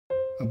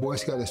A Boy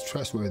Scout is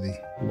trustworthy.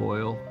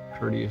 Loyal,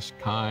 courteous,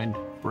 kind,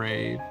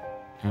 brave,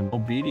 and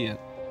obedient.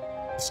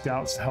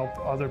 Scouts help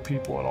other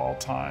people at all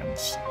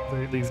times.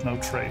 They leave no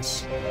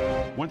trace.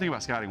 One thing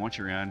about scouting, once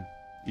you're in,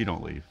 you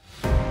don't leave.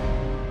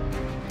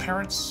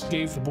 Parents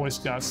gave the Boy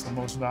Scouts the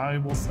most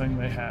valuable thing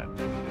they had,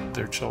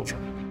 their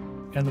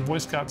children. And the Boy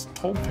Scouts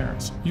told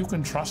parents, you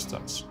can trust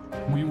us.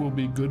 We will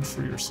be good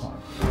for your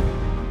son.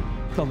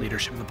 The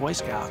leadership of the Boy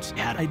Scouts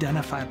had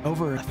identified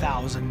over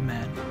 1,000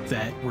 men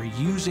that were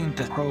using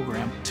the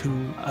program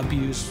to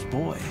abuse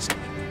boys.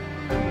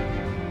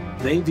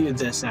 They viewed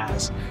this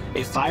as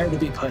a fire to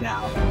be put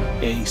out,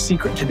 a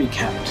secret to be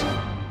kept.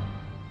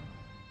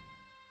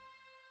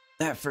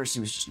 At first, he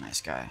was just a nice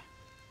guy.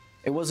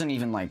 It wasn't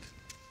even like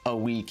a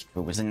week.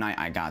 It was the night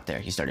I got there,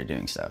 he started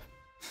doing stuff.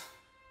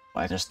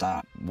 I just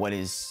thought, what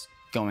is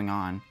going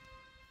on?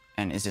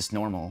 And is this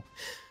normal?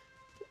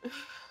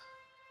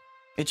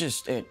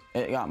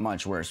 It got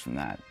much worse from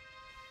that.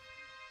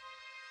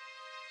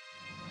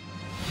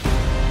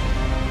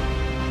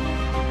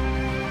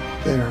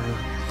 They're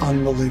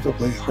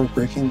unbelievably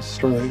heartbreaking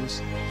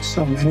stories.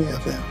 So many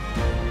of them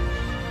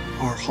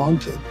are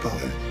haunted by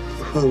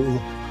who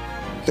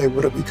they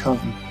would have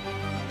become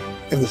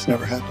if this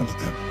never happened to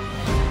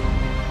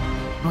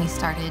them. We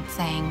started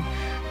saying,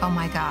 oh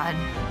my God,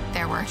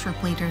 there were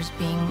troop leaders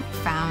being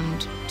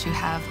found to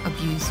have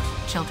abused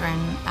children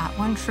at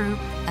one troop,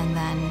 and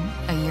then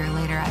a year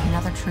later at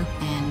another troop,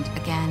 and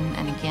again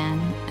and again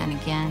and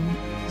again.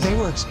 They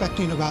were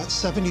expecting about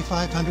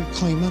 7,500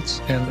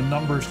 claimants. And the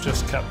numbers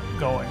just kept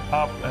going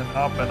up and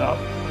up and up.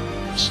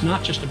 It's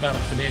not just about a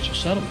financial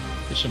settlement.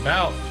 It's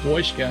about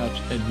Boy Scouts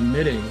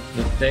admitting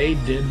that they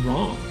did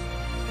wrong.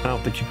 I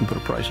don't think you can put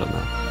a price on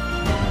that.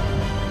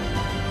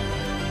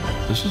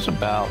 This is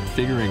about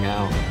figuring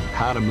out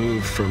how to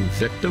move from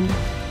victim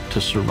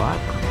to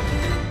survivor.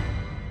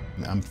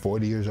 I'm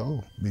 40 years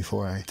old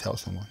before I tell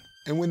someone.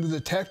 And when the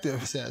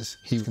detective says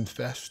he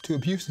confessed to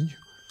abusing you,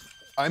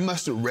 I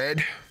must have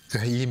read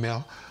the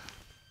email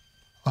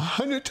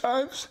 100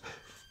 times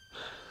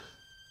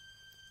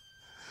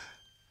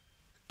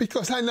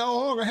because I no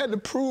longer had to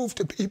prove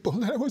to people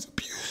that I was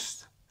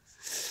abused.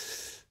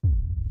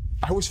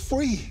 I was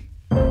free.